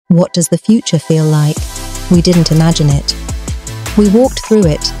What does the future feel like? We didn't imagine it. We walked through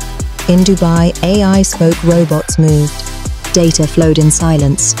it. In Dubai, AI spoke, robots moved. Data flowed in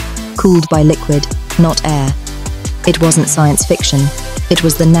silence, cooled by liquid, not air. It wasn't science fiction. It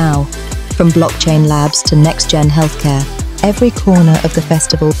was the now. From blockchain labs to next-gen healthcare, every corner of the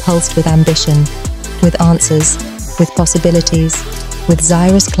festival pulsed with ambition, with answers, with possibilities, with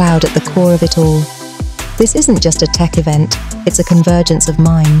Zyrus Cloud at the core of it all. This isn't just a tech event, it's a convergence of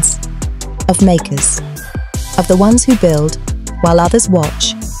minds, of makers, of the ones who build, while others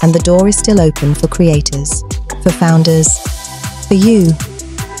watch, and the door is still open for creators, for founders, for you,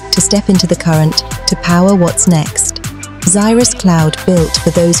 to step into the current, to power what's next. Zyrus Cloud, built for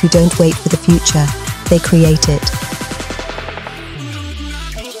those who don't wait for the future, they create it.